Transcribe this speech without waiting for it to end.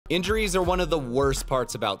Injuries are one of the worst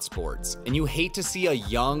parts about sports, and you hate to see a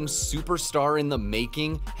young superstar in the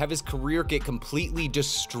making have his career get completely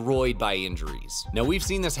destroyed by injuries. Now, we've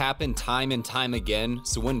seen this happen time and time again,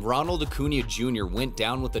 so when Ronald Acuna Jr. went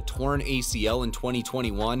down with a torn ACL in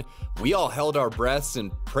 2021, we all held our breaths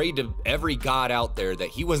and prayed to every god out there that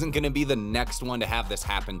he wasn't going to be the next one to have this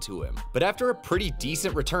happen to him. But after a pretty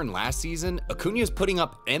decent return last season, Acuna is putting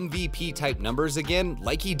up MVP type numbers again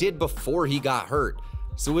like he did before he got hurt.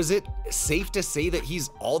 So is it safe to say that he's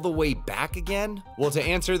all the way back again? Well, to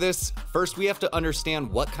answer this, first we have to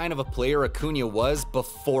understand what kind of a player Acuna was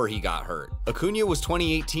before he got hurt. Acuna was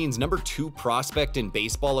 2018's #2 prospect in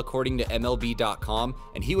baseball according to MLB.com,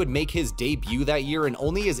 and he would make his debut that year in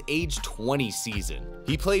only his age 20 season.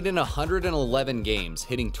 He played in 111 games,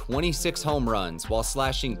 hitting 26 home runs while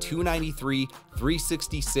slashing .293,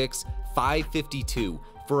 .366, .552,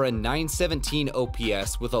 for a .917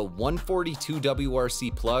 OPS with a .142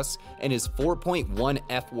 WRC plus, and his 4.1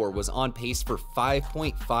 fWAR was on pace for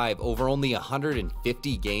 5.5 over only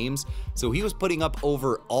 150 games, so he was putting up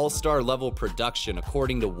over all-star level production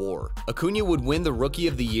according to WAR. Acuna would win the Rookie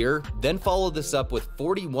of the Year, then follow this up with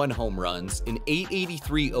 41 home runs, an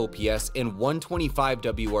 .883 OPS, and 125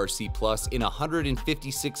 WRC plus in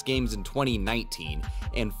 156 games in 2019,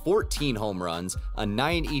 and 14 home runs, a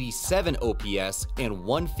 .987 OPS, and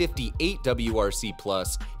 158 WRC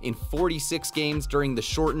plus in 46 games during the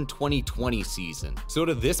shortened 2020 season. So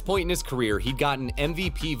to this point in his career, he'd gotten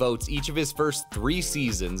MVP votes each of his first 3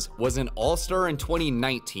 seasons, was an All-Star in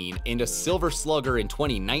 2019, and a Silver Slugger in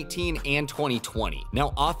 2019 and 2020.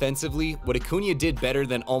 Now offensively, what Acuna did better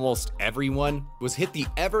than almost everyone was hit the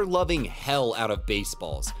ever-loving hell out of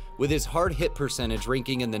baseballs, with his hard hit percentage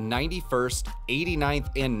ranking in the 91st,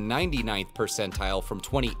 89th, and 99th percentile from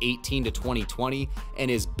 2018 to 2020,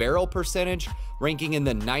 and his barrel percentage ranking in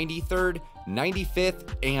the 93rd,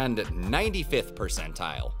 95th, and 95th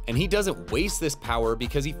percentile. And he doesn't waste this power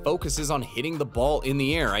because he focuses on hitting the ball in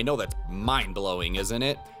the air. I know that's mind-blowing, isn't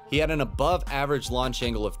it? He had an above average launch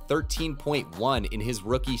angle of 13.1 in his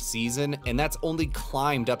rookie season, and that's only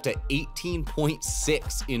climbed up to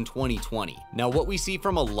 18.6 in 2020. Now, what we see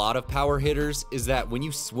from a lot of power hitters is that when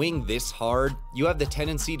you swing this hard, you have the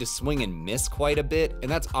tendency to swing and miss quite a bit,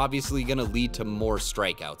 and that's obviously going to lead to more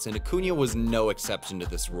strikeouts, and Acuna was no exception to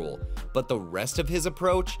this rule. But the rest of his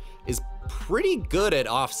approach is pretty good at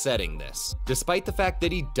offsetting this. Despite the fact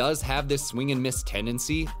that he does have this swing and miss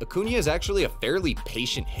tendency, Acuna is actually a fairly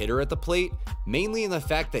patient hitter at the plate, mainly in the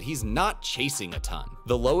fact that he's not chasing a ton.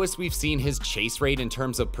 The lowest we've seen his chase rate in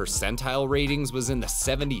terms of percentile ratings was in the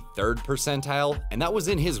 73rd percentile, and that was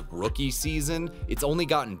in his rookie season. It's only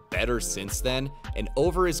gotten better since then, and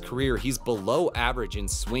over his career he's below average in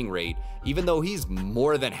swing rate, even though he's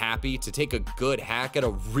more than happy to take a good hack at a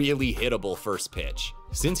really hittable first pitch.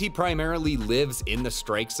 Since he primarily lives in the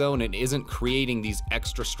strike zone and isn't creating these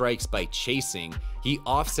extra strikes by chasing, he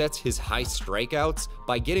offsets his high strikeouts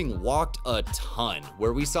by getting walked a ton,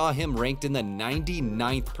 where we saw him ranked in the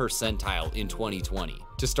 99th percentile in 2020.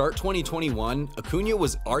 To start 2021, Acuna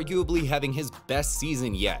was arguably having his best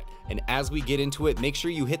season yet, and as we get into it, make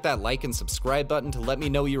sure you hit that like and subscribe button to let me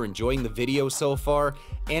know you're enjoying the video so far,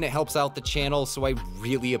 and it helps out the channel, so I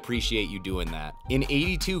really appreciate you doing that. In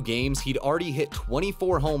 82 games, he'd already hit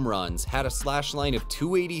 24 home runs, had a slash line of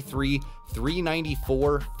 .283,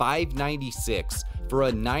 .394, .596, for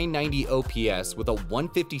a .990 OPS with a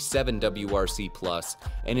 .157 WRC plus,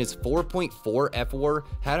 and his 4.4 fWAR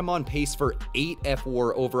had him on pace for 8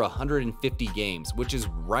 fWAR over 150 games, which is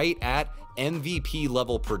right at MVP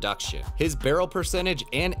level production. His barrel percentage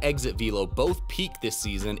and exit velo both peaked this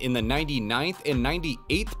season in the 99th and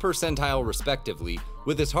 98th percentile respectively,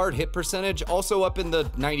 with his hard hit percentage also up in the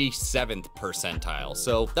 97th percentile,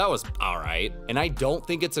 so that was alright. And I don't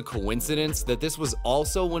think it's a coincidence that this was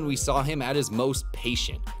also when we saw him at his most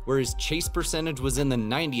patient, where his chase percentage was in the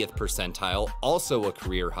 90th percentile, also a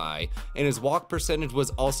career high, and his walk percentage was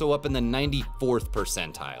also up in the 94th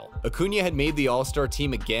percentile. Acuna had made the All-Star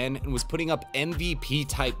team again and was putting up MVP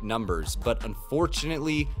type numbers, but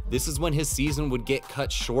unfortunately, this is when his season would get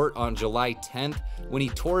cut short on July 10th when he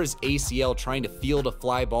tore his ACL trying to field a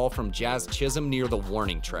fly ball from Jazz Chisholm near the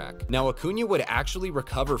warning track. Now, Acuna would actually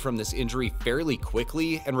recover from this injury fairly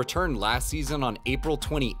quickly and returned last season on April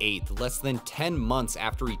 28th, less than 10 months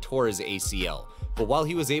after he tore his ACL. But while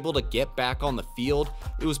he was able to get back on the field,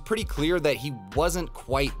 it was pretty clear that he wasn't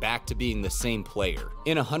quite back to being the same player.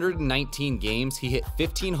 In 119 games, he hit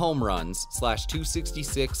 15 home runs,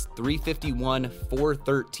 /266, 351,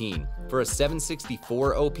 413, for a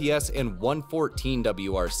 764 OPS and 114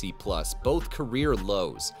 WRC plus, both career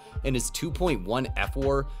lows, and his 2.1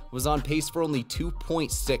 fWAR was on pace for only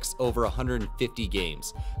 2.6 over 150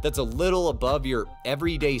 games. That's a little above your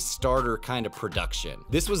everyday starter kind of production.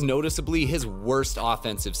 This was noticeably his worst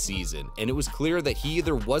offensive season, and it was clear that he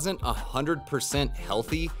either wasn't 100%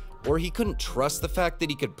 healthy or he couldn't trust the fact that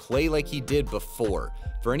he could play like he did before.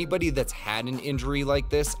 For anybody that's had an injury like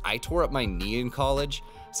this, I tore up my knee in college.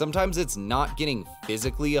 Sometimes it's not getting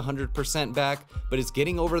physically 100% back, but it's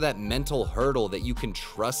getting over that mental hurdle that you can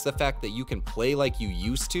trust the fact that you can play like you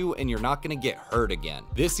used to and you're not going to get hurt again.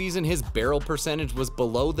 This season, his barrel percentage was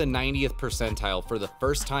below the 90th percentile for the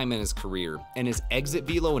first time in his career, and his exit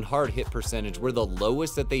velo and hard hit percentage were the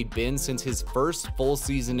lowest that they'd been since his first full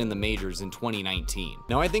season in the majors in 2019.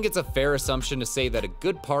 Now, I think it's a fair assumption to say that a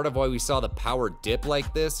good part of why we saw the power dip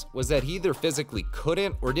like this was that he either physically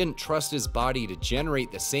couldn't or didn't trust his body to generate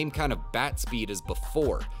the same kind of bat speed as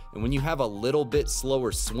before. And when you have a little bit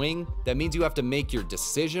slower swing, that means you have to make your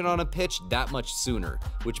decision on a pitch that much sooner,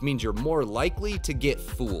 which means you're more likely to get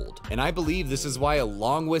fooled. And I believe this is why,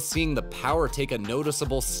 along with seeing the power take a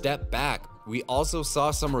noticeable step back, we also saw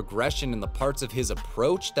some regression in the parts of his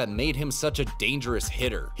approach that made him such a dangerous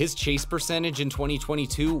hitter. His chase percentage in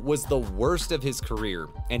 2022 was the worst of his career,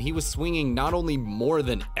 and he was swinging not only more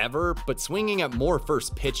than ever, but swinging at more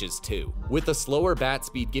first pitches too. With a slower bat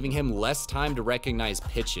speed giving him less time to recognize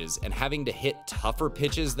pitches and having to hit tougher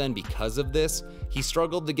pitches than because of this, he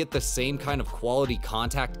struggled to get the same kind of quality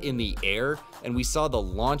contact in the air, and we saw the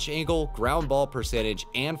launch angle, ground ball percentage,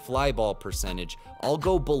 and fly ball percentage all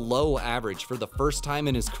go below average for the first time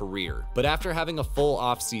in his career. But after having a full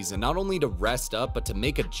offseason, not only to rest up, but to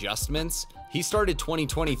make adjustments, he started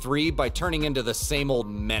 2023 by turning into the same old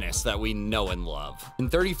menace that we know and love. In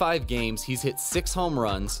 35 games, he's hit 6 home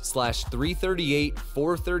runs, /338,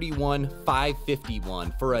 431,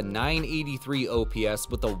 551 for a 983 OPS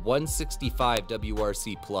with a 165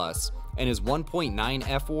 WRC+. And his 1.9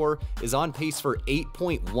 FWAR is on pace for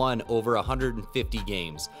 8.1 over 150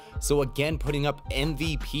 games. So again, putting up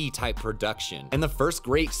MVP type production. And the first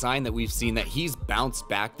great sign that we've seen that he's bounced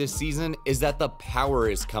back this season is that the power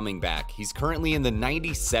is coming back. He's currently in the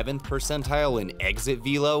 97th percentile in exit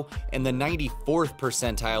velo and the 94th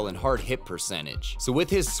percentile in hard hit percentage. So with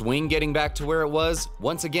his swing getting back to where it was,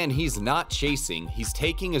 once again, he's not chasing, he's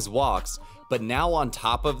taking his walks. But now on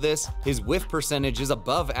top of this, his whiff percentage is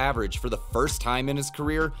above average for the first time in his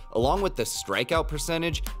career, along with the strikeout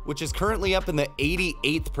percentage, which is currently up in the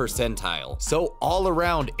 88th percentile. So all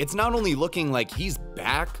around, it's not only looking like he's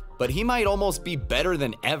back, but he might almost be better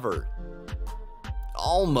than ever.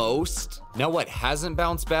 Almost. Now what hasn't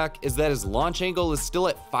bounced back is that his launch angle is still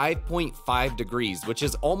at 5.5 degrees, which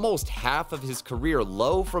is almost half of his career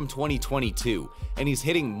low from 2022, and he's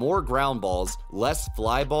hitting more ground balls, less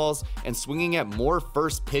fly balls, and swinging at more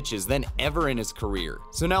first pitches than ever in his career.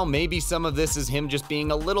 So now maybe some of this is him just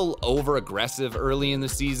being a little over aggressive early in the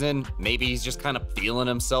season. Maybe he's just kind of feeling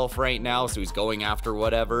himself right now, so he's going after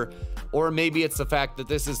whatever. Or maybe it's the fact that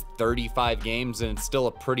this is 35 games and it's still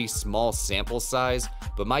a pretty small sample size,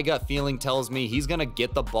 but my gut feeling tells me he's gonna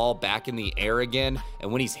get the ball back in the air again,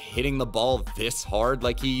 and when he's hitting the ball this hard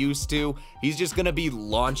like he used to, he's just gonna be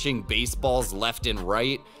launching baseballs left and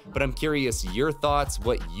right. But I'm curious your thoughts,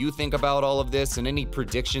 what you think about all of this, and any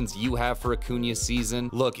predictions you have for Acuna's season.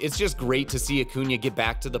 Look, it's just great to see Acuna get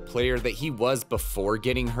back to the player that he was before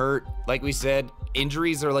getting hurt. Like we said,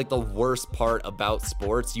 injuries are like the worst part about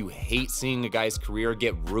sports. You hate seeing a guy's career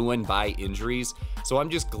get ruined by injuries. So I'm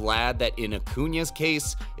just glad that in Acuna's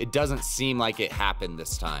case, it doesn't seem like it happened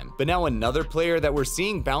this time. But now another player that we're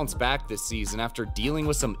seeing bounce back this season after dealing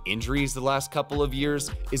with some injuries the last couple of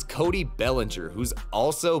years is Cody Bellinger, who's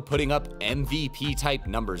also putting up MVP type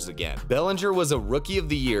numbers again. Bellinger was a Rookie of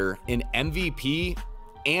the Year, an MVP,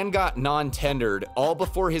 and got non-tendered all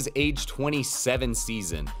before his age 27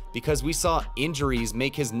 season, because we saw injuries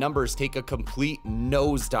make his numbers take a complete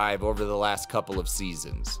nosedive over the last couple of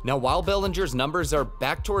seasons. Now, while Bellinger's numbers are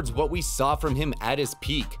back towards what we saw from him at his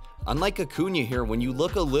peak, unlike Acuna here, when you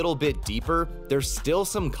look a little bit deeper, there's still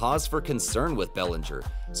some cause for concern with Bellinger.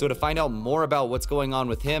 So to find out more about what's going on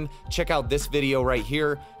with him, check out this video right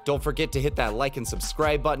here. Don't forget to hit that like and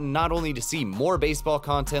subscribe button, not only to see more baseball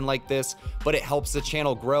content like this, but it helps the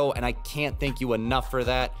channel grow, and I can't thank you enough for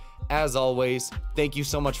that. As always, thank you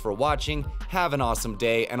so much for watching, have an awesome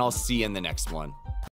day, and I'll see you in the next one.